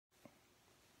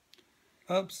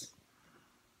Oops.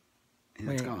 It's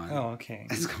Wait. gone. Oh, okay.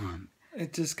 It's gone.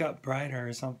 It just got brighter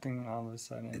or something all of a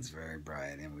sudden. It's very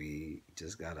bright, and we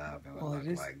just got up and we Well, it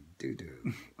look is. like doo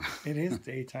doo. It is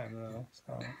daytime though.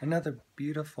 So another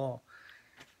beautiful,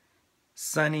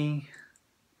 sunny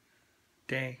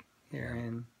day here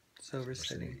in Silver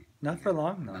City. Not for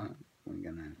long though. No, we're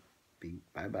gonna be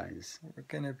bye byes. We're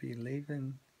gonna be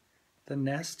leaving the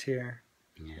nest here.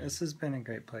 Yeah. This has been a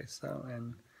great place though,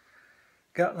 and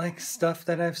got like stuff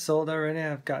that I've sold already.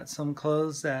 I've got some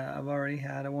clothes that I've already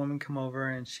had a woman come over,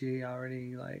 and she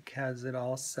already like has it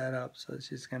all set up, so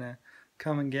she's gonna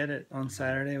come and get it on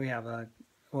Saturday. We have a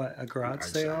garage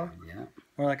sale, Yeah.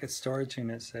 or like a storage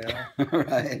unit sale.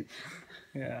 Right.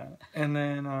 Yeah, and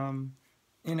then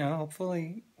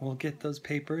hopefully we'll get those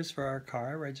papers for our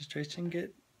car registration,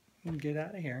 and get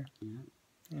out of here.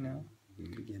 Yeah.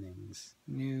 New beginnings.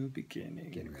 New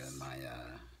beginnings. Getting rid of my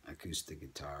acoustic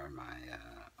guitar, my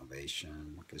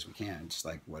Ovation, because we can't. It's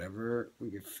like whatever we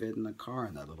could fit in the car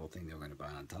and that little thing they were going to buy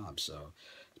on top. So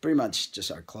it's pretty much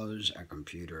just our clothes, our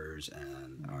computers,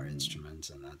 and our instruments,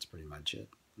 and that's pretty much it.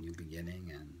 New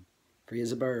beginning and free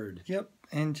as a bird. Yep,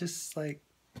 and just like,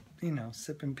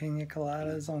 sipping pina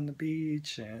coladas on the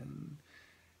beach and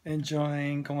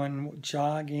enjoying going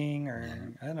jogging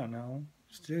or, I don't know,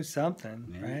 just do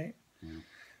something, right? Yeah.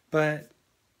 But,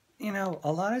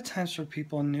 a lot of times for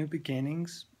people, new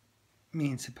beginnings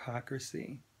means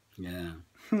hypocrisy. Yeah.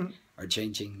 Or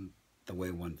changing the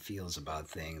way one feels about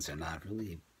things and not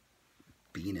really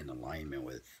being in alignment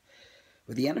with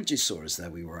the energy source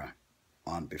that we were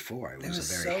on before. It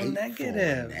was a very so hateful,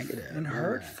 negative and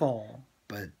hurtful.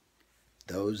 But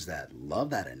those that love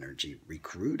that energy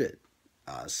recruited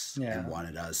us and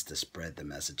wanted us to spread the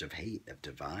message of hate, of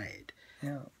divide.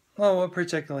 Yeah. Well, we're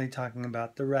particularly talking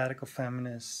about the radical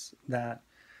feminists that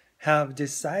have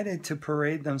decided to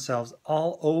parade themselves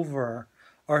all over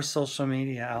our social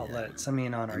media outlets. I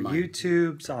mean, on our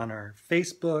YouTubes, on our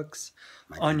Facebooks,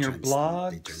 on your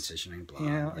blogs. Transitioning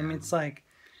blog. I mean, it's like,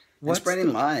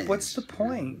 spreading lies. What's the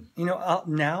point?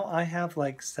 Now I have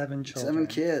like 7 children. 7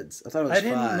 kids. I thought it was 5. I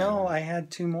didn't know I had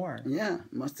 2 more. Yeah,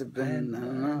 must have been. I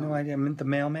don't know. No idea. I mean, the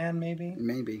mailman, maybe.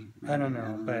 Maybe. I don't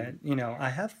know, but I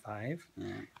have 5, Yeah.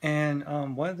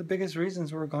 and one of the biggest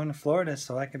reasons we're going to Florida is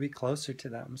so I could be closer to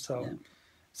them. So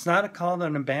it's not called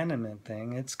an abandonment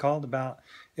thing. It's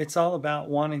all about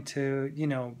wanting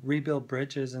to rebuild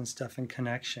bridges and stuff and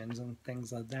connections and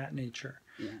things of that nature.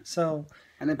 Yeah. So.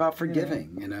 And about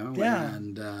forgiving, Yeah.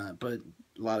 And but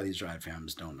a lot of these drive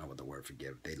families don't know what the word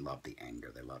forgive. They love the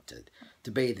anger. They love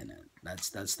to bathe in it.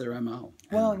 That's their MO.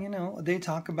 Well, they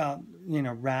talk about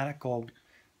radical,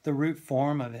 the root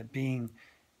form of it being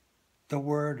the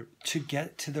word to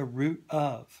get to the root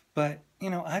of. But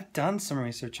I've done some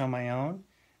research on my own,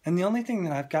 and the only thing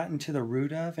that I've gotten to the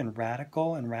root of in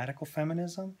radical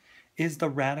feminism is the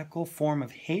radical form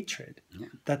of hatred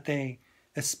that they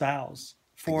espouse.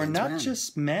 For against not men.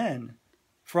 Just men,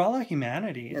 for all of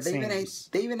humanity.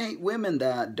 They even hate women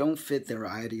that don't fit their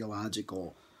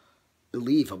ideological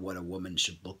belief of what a woman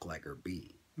should look like or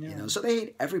be. Yeah. So they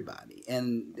hate everybody,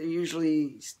 and they're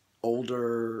usually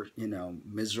older,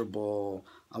 miserable.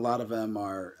 A lot of them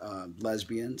are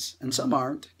lesbians, and some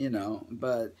aren't.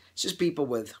 But it's just people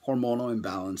with hormonal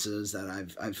imbalances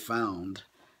that I've found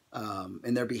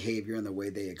in their behavior and the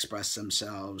way they express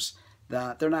themselves,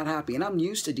 that they're not happy. And I'm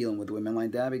used to dealing with women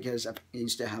like that because I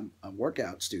used to have a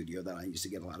workout studio that I used to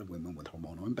get a lot of women with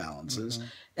hormonal imbalances.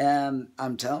 And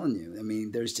I'm telling you, I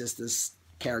mean, there's just this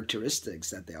characteristics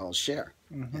that they all share,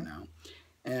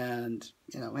 And,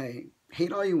 hey,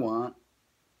 hate all you want.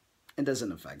 It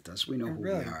doesn't affect us. We know who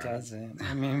we are. It really doesn't.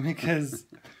 I mean, because,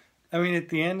 at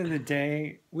the end of the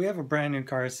day, we have a brand new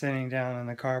car sitting down in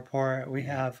the carport. We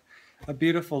have a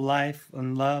beautiful life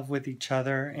and love with each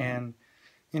other. And,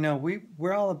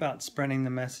 we're all about spreading the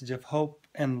message of hope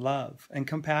and love and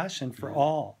compassion for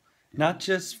all, not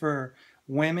just for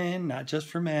women, not just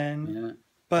for men,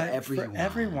 but for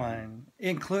everyone,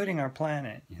 including our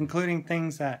planet, including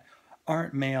things that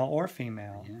aren't male or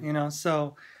female,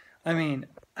 So,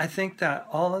 I think that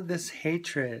all of this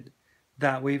hatred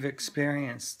that we've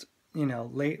experienced,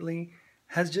 lately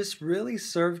has just really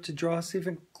served to draw us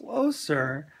even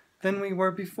closer than we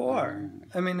were before.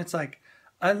 It's like,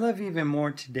 I love even more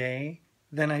today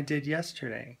than I did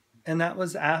yesterday. And that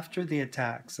was after the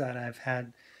attacks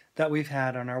that we've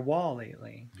had on our wall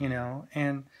lately,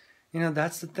 And,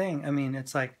 that's the thing.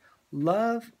 It's like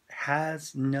love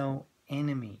has no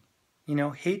enemy.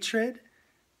 Hatred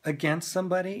against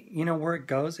somebody, where it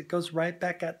goes right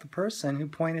back at the person who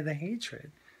pointed the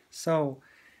hatred. So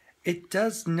it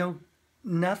does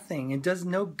nothing. It does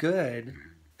no good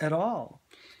at all.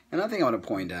 And I think I want to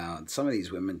point out, some of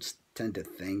these women tend to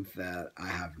think that I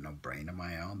have no brain of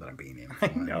my own, that I'm being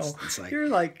influenced. I know. It's like, You're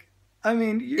like, I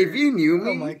mean, if you knew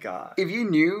me, oh my God. if you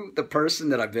knew the person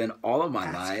that I've been all of my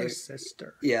That's life, her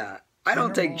sister. yeah, I And don't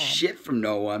her take mom. shit from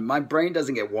no one. My brain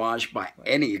doesn't get washed by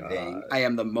anything. God. I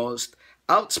am the most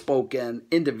outspoken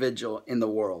individual in the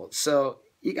world. So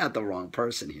you got the wrong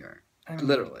person here. I mean,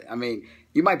 Literally. I mean,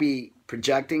 you might be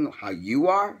projecting how you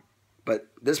are, but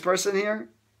this person here,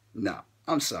 no.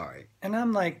 I'm sorry. and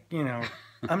I'm like,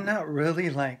 I'm not really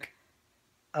like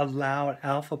a loud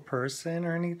alpha person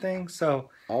or anything.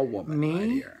 So All women right me,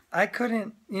 here. I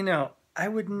couldn't, I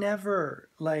would never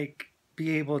like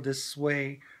be able to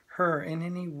sway her in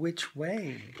any which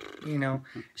way.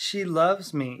 She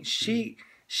loves me.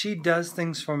 She does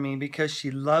things for me because she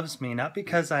loves me, not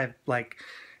because I've like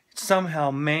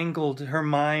somehow mangled her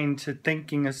mind to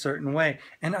thinking a certain way.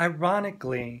 And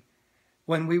ironically,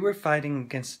 when we were fighting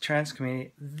against the trans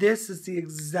community, this is the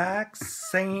exact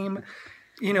same,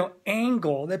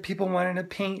 angle that people wanted to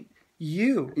paint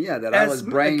you. Yeah, that I was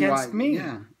brainwashed against me.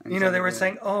 Yeah, They were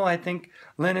saying, "Oh, I think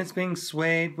Leonard's being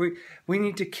swayed. We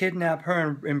need to kidnap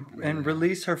her and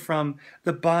release her from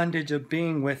the bondage of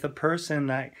being with a person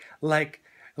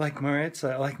like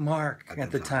Maritza, like Mark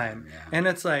at the time." yeah. And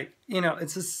it's like,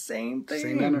 it's the same thing.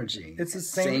 Same energy. It's the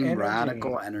same energy.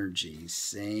 Radical energy.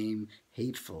 Same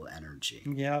hateful energy.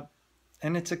 Yep.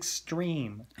 And it's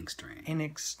extreme. Extreme. And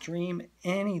extreme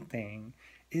anything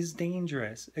is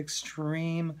dangerous.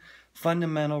 Extreme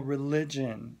fundamental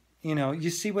religion. You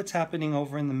see what's happening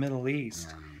over in the Middle East.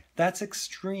 Yeah. That's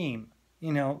extreme.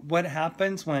 What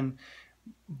happens when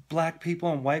black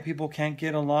people and white people can't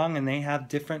get along and they have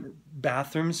different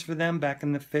bathrooms for them back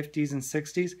in the 50s and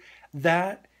 60s?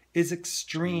 That is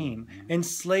extreme. Mm-hmm.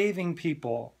 Enslaving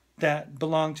people that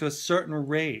belong to a certain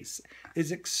race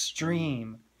is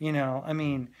extreme.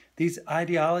 These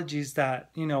ideologies that,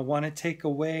 want to take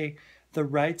away the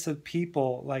rights of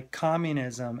people like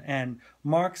communism and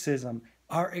Marxism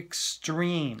are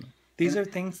extreme. These are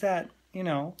things that,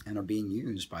 and are being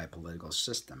used by a political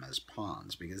system as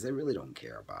pawns, because they really don't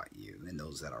care about you. And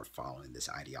those that are following this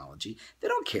ideology, they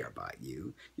don't care about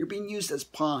you. You're being used as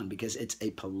pawn because it's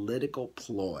a political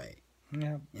ploy.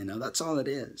 Yeah. That's all it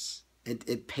is.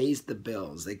 It pays the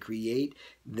bills. They create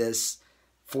this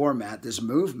format, this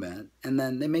movement, and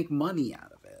then they make money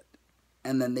out of it.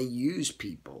 And then they use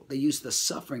people. They use the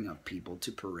suffering of people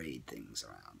to parade things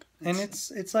around. And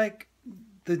it's like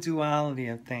the duality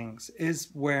of things is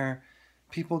where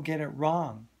people get it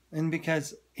wrong. And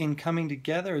because in coming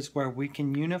together is where we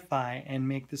can unify and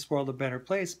make this world a better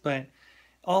place. But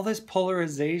all this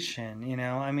polarization,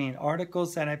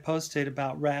 articles that I posted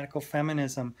about radical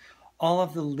feminism, all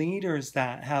of the leaders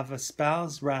that have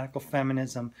espoused radical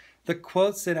feminism, the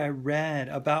quotes that I read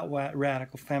about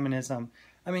radical feminism,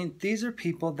 these are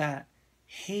people that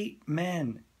hate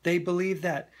men. They believe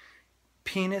that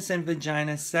penis and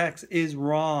vagina sex is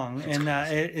wrong and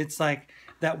that it's like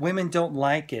that women don't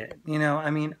like it.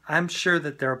 I'm sure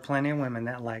that there are plenty of women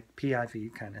that like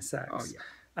PIV kind of sex. Oh,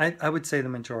 yeah. I would say the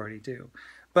majority do.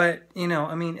 But,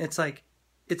 it's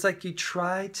like you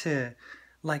try to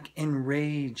like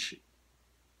enrage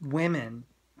women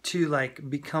to like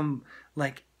become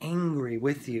like angry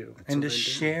with you. That's and to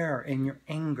share in your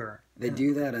anger. They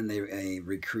do that, and they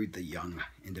recruit the young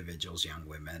individuals, young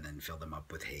women, and fill them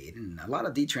up with hate. And a lot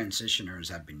of detransitioners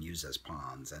have been used as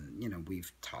pawns. And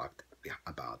we've talked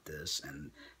about this.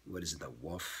 And what is it, the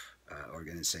WOLF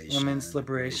organization? Women's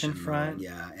Liberation Front.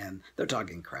 Yeah, and they're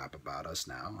talking crap about us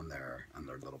now on their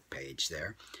little page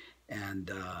there.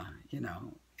 And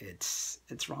it's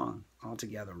wrong,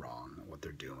 altogether wrong what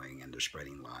they're doing, and they're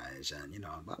spreading lies. And a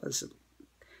lot of this.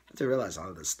 Have to realize all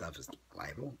of this stuff is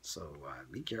libel, so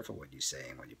be careful what you say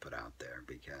and what you put out there,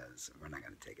 because we're not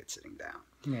going to take it sitting down.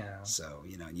 Yeah. So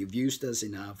you've used us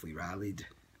enough. We rallied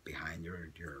behind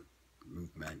your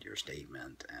movement, your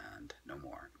statement, and no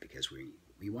more, because we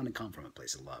want to come from a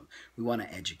place of love. We want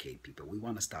to educate people. We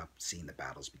want to stop seeing the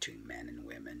battles between men and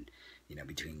women,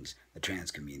 between the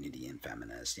trans community and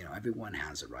feminists. Everyone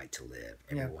has a right to live.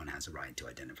 Everyone has a right to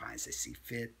identify as they see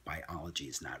fit. Biology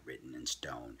is not written in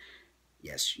stone.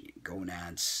 Yes,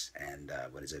 gonads and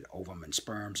ovum and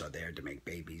sperms are there to make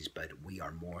babies, but we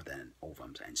are more than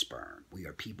ovums and sperm. We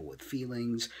are people with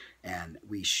feelings, and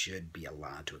we should be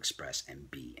allowed to express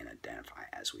and be and identify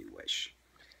as we wish.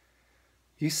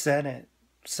 You said it.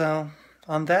 So,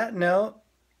 on that note,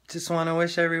 just want to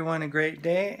wish everyone a great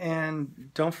day, and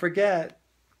don't forget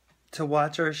to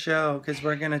watch our show, because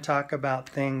we're going to talk about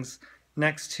things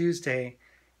next Tuesday.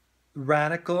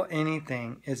 Radical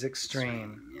anything is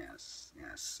extreme. Yes.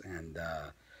 And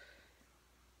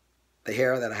the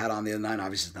hair that I had on the other night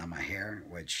obviously is not my hair,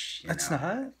 which That's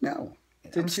not. No.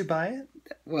 Didn't you buy it?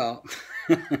 Well,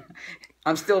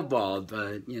 I'm still bald,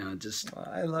 but just. Well,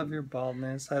 I love your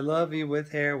baldness. I love you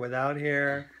with hair, without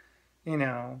hair. You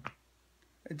know,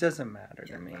 it doesn't matter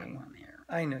to me.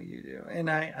 I know you do, and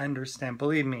I understand.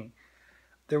 Believe me,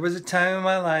 there was a time in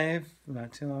my life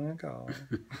not too long ago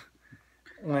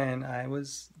when I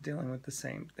was dealing with the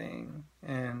same thing,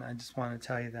 and I just want to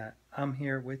tell you that I'm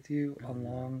here with you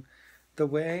along the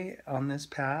way on this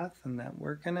path, and that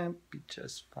we're gonna be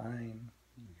just fine.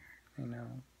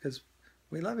 Because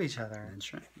we love each other.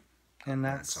 That's right. And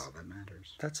that's all that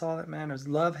matters. That's all that matters.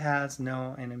 Love has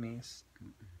no enemies.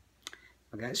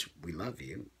 Well, guys, we love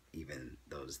you, even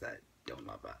those that don't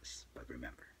love us. But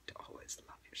remember to always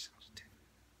love yourselves.